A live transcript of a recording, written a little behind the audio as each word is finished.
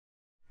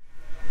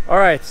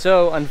Alright,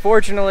 so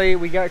unfortunately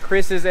we got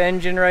Chris's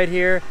engine right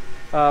here.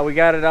 We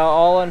got it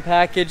all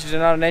unpackaged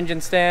and on an engine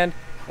stand,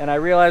 and I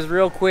realized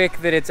real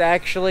quick that it's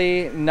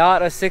actually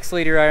not a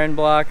 6-liter iron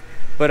block,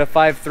 but a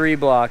 5.3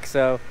 block.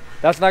 So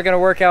that's not going to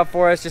work out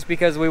for us, just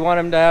because we want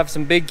him to have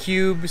some big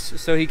cubes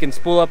so he can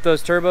spool up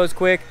those turbos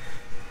quick.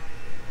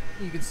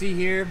 You can see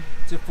here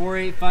it's a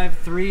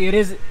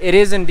 4.853. It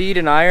is indeed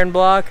an iron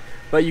block,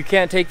 but you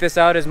can't take this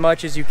out as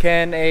much as you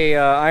can a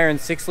iron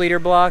 6-liter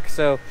block.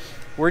 So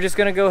we're just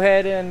going to go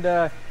ahead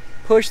and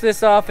push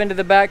this off into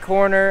the back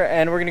corner,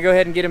 and we're going to go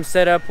ahead and get him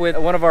set up with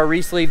one of our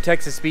Resleeve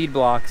Texas Speed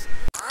blocks.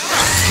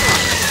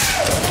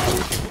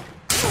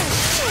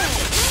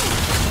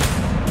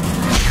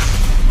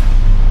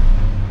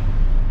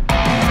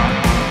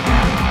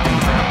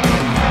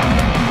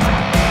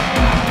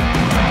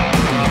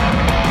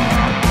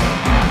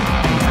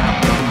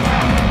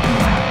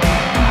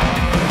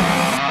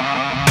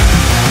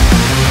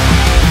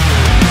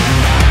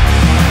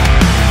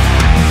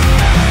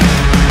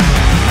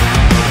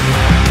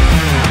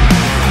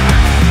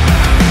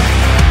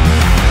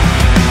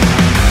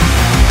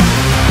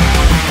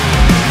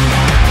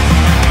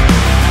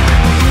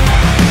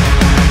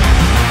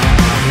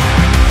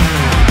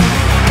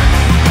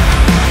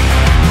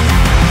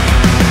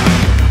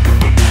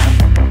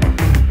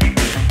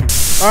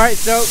 Alright,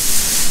 so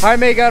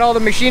Jaime got all the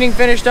machining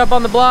finished up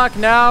on the block.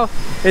 Now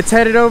it's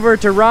headed over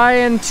to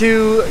Ryan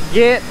to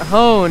get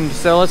honed.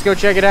 So let's go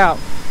check it out.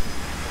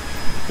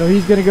 So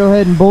he's going to go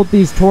ahead and bolt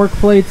these torque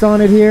plates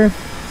on it here.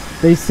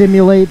 They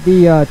simulate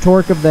the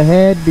torque of the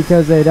head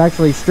because it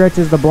actually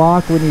stretches the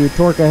block when you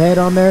torque a head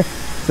on there.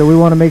 So we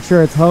want to make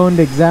sure it's honed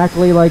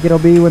exactly like it'll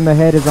be when the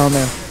head is on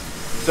there.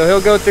 So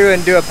he'll go through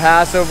and do a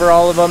pass over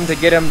all of them to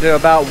get him to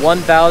about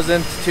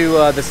 1/1000th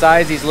to the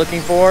size he's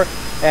looking for.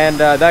 And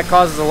that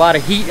causes a lot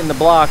of heat in the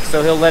block,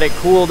 so he'll let it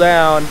cool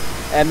down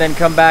and then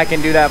come back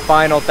and do that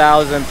final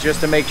 1,000th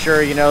just to make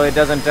sure, you know, it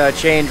doesn't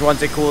change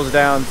once it cools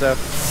down. So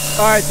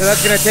all right, so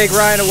that's going to take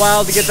Ryan a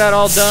while to get that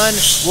all done.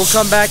 We'll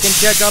come back and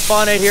check up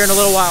on it here in a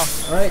little while.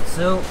 All right,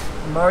 so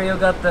Mario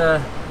got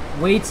the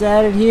weights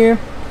added here.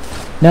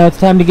 Now it's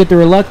time to get the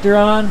reluctor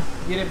on,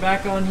 get it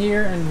back on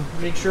here, and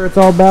make sure it's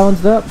all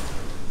balanced up.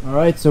 All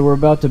right, so we're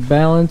about to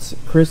balance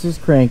Chris's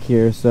crank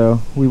here.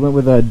 So we went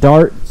with a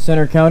Dart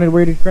center counted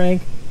weighted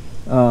crank.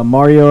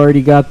 Mario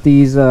already got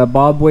these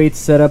bob weights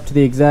set up to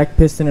the exact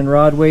piston and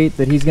rod weight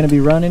that he's going to be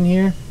running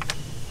here.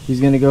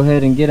 He's going to go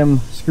ahead and get them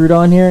screwed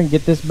on here and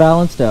get this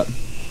balanced up.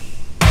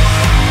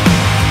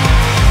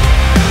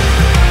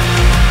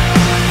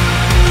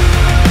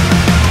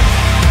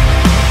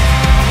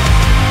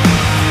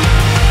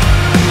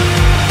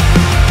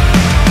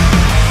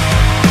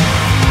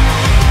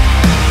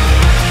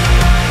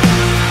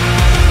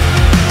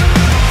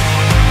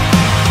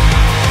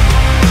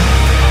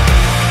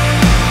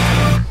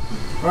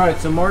 Alright,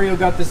 so Mario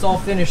got this all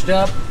finished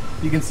up.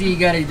 You can see he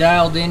got it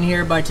dialed in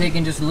here by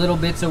taking just little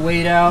bits of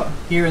weight out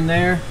here and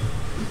there.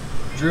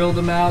 Drilled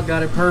them out,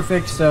 got it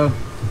perfect. So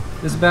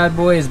this bad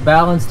boy is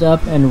balanced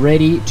up and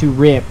ready to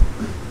rip.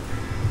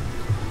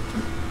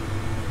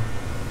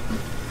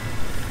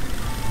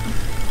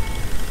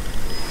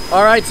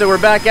 Alright, so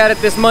we're back at it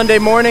this Monday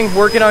morning,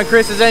 working on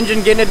Chris's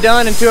engine, getting it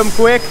done and to him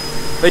quick.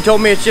 They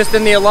told me it's just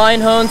in the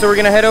align hone, so we're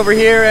going to head over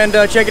here and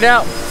check it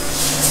out.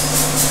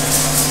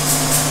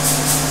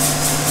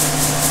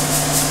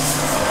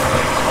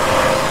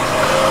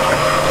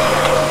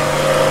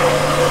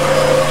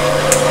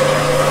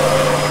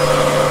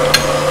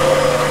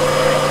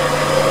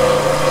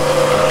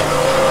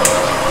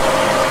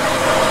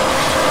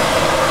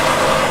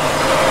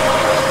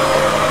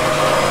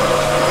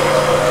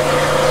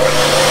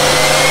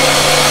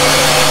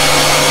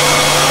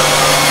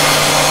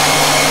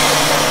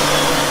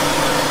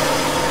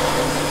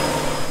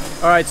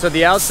 Alright, so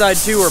the outside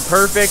 2 were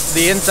perfect.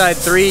 The inside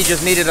 3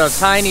 just needed a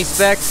tiny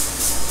speck.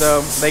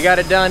 So they got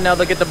it done. Now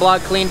they'll get the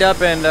block cleaned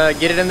up and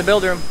get it in the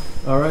build room.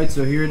 Alright,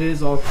 so here it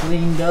is all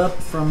cleaned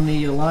up from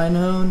the align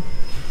hone.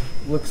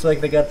 Looks like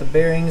they got the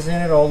bearings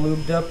in it all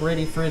lubed up,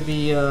 ready for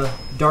the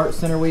Dart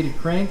center weighted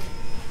crank.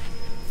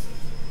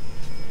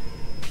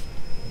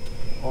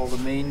 All the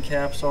main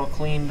caps all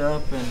cleaned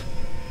up and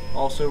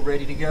also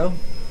ready to go.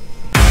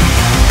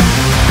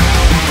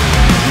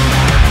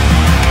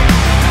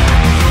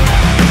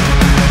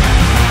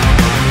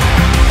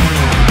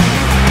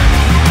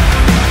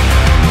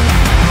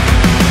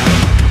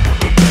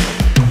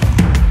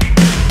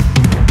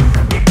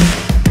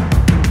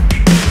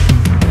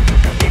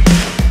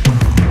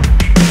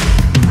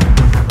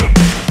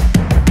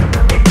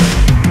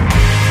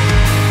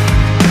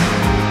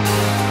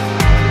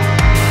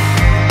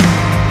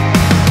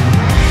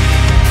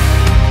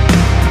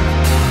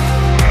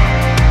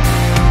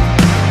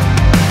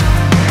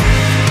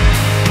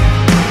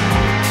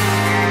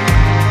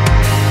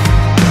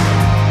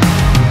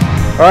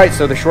 Alright,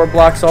 so the short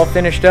block's all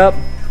finished up.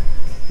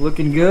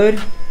 Looking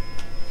good.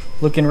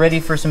 Looking ready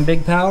for some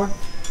big power.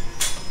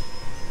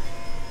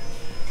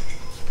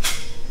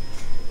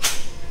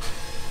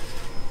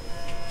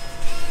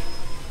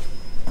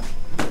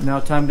 Now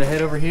time to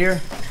head over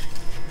here,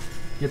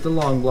 get the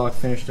long block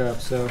finished up.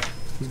 So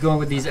he's going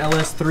with these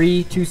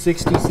LS3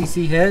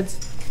 260cc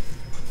heads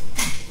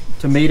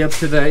to mate up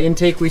to the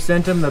intake we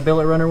sent him, the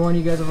billet runner one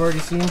you guys have already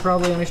seen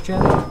probably on his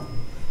channel.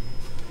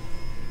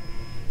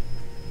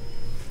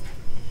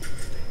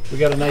 We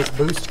got a nice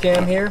boost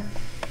cam here.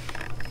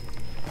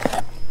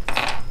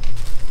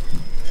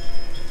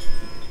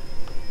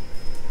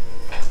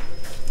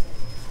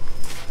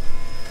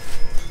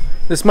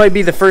 This might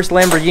be the first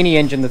Lamborghini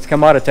engine that's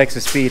come out of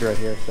Texas Speed right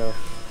here, so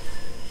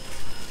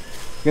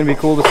it's gonna be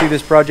cool to see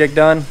this project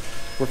done.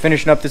 We're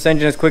finishing up this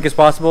engine as quick as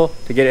possible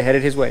to get it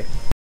headed his way.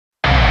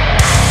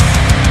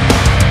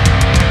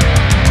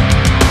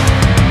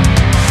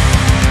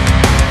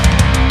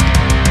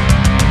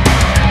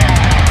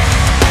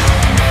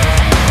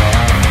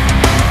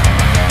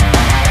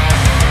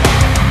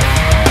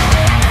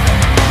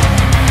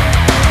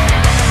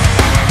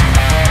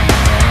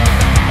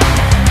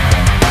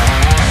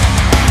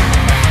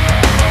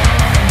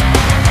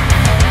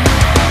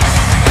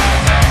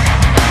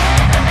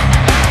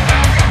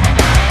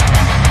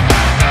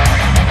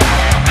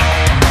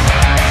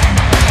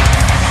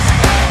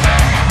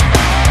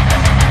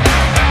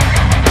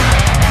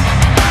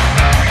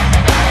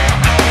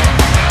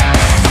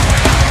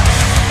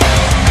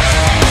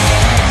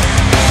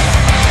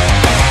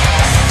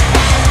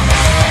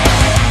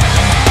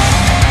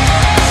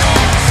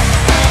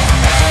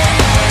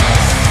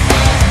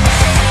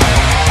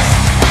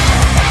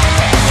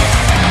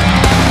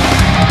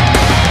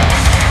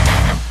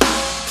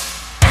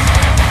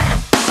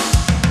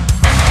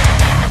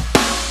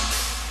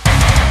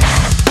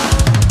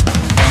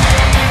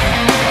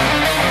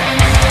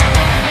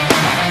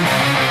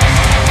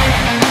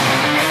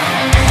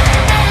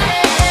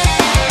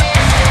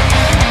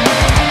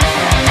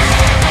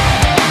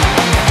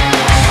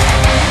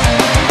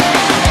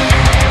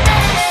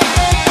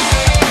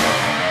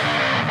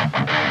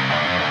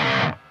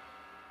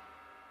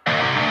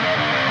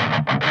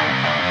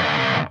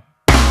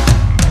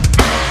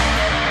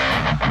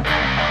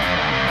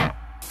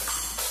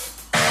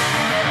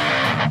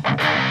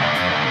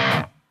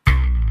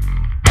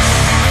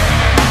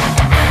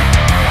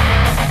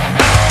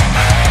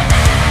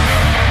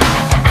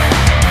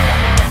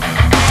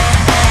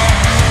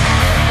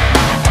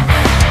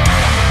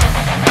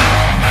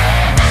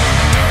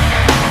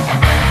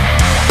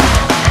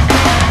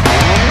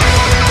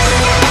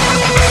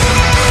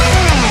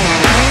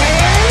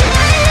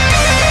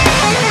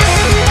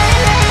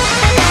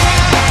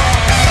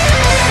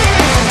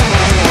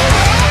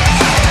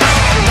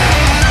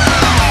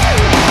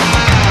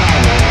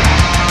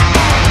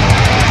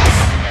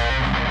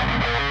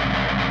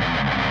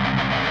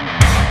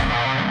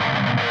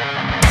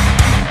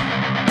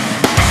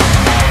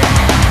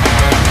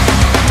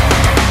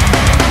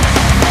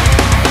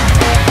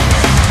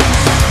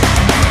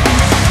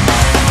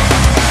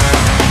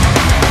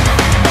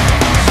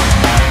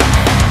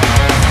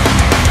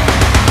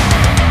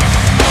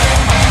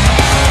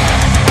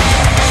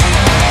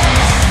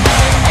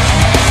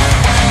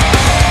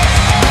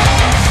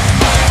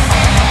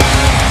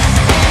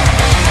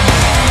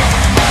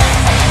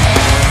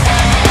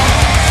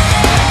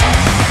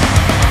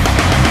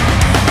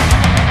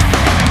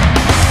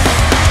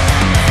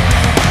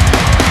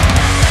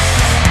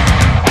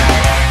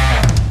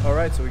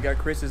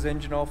 Chris's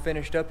engine all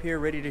finished up here,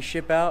 ready to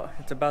ship out.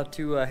 It's about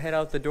to head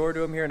out the door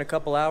to him here in a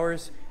couple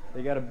hours.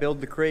 They got to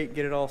build the crate,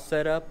 get it all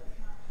set up.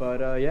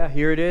 But yeah,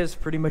 here it is,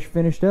 pretty much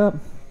finished up.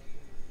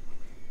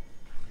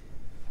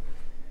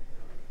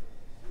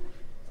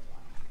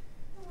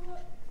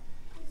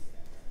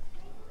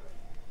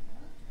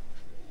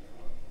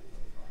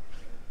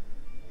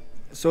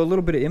 So a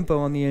little bit of info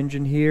on the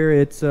engine here.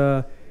 It's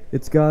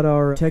got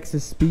our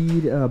Texas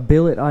Speed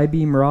billet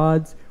I-beam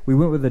rods. We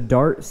went with a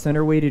Dart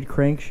center weighted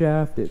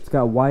crankshaft. It's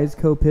got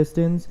Wiseco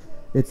pistons.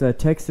 It's a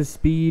Texas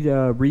Speed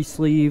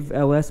Resleeve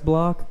LS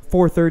block,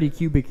 430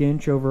 cubic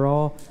inch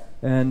overall.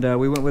 And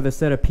we went with a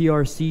set of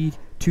PRC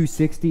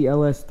 260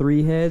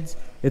 LS3 heads.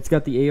 It's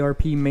got the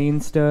ARP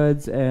main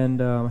studs and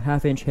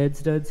half-inch head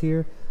studs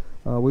here.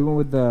 We went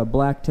with the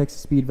black Texas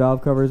Speed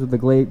valve covers with the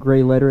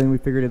gray lettering. We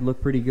figured it'd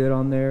look pretty good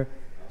on there.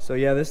 So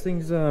yeah, this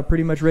thing's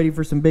pretty much ready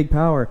for some big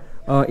power.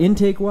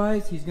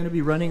 Intake-wise, he's going to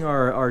be running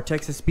our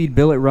Texas Speed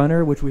billet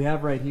runner, which we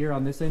have right here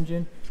on this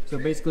engine. So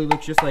it basically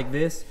looks just like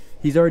this.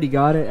 He's already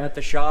got it at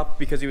the shop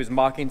because he was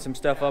mocking some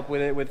stuff up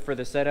with it for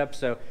the setup.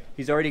 So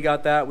he's already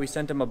got that. We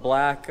sent him a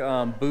black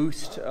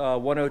Boost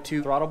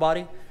 102 throttle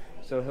body.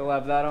 So he'll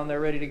have that on there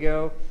ready to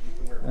go.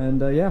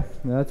 And yeah,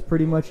 that's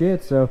pretty much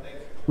it. So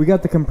we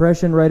got the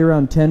compression right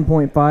around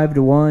 10.5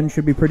 to 1.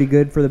 Should be pretty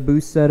good for the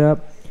Boost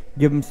setup.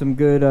 Give him some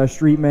good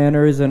street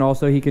manners, and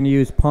also he can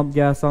use pump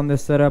gas on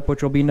this setup,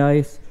 which will be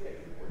nice.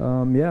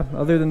 Yeah,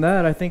 other than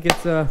that, I think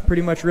it's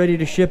pretty much ready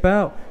to ship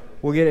out.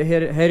 We'll get it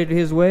headed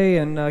his way,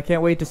 and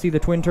can't wait to see the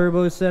twin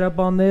turbos set up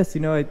on this.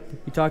 You know,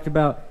 he talked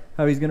about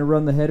how he's going to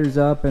run the headers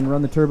up and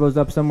run the turbos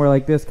up somewhere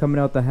like this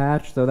coming out the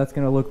hatch, so that's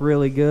going to look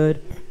really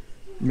good.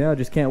 Yeah,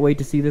 just can't wait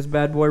to see this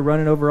bad boy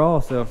running overall.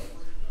 So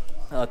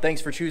thanks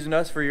for choosing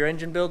us for your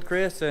engine build,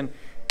 Chris, and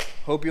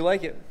hope you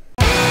like it.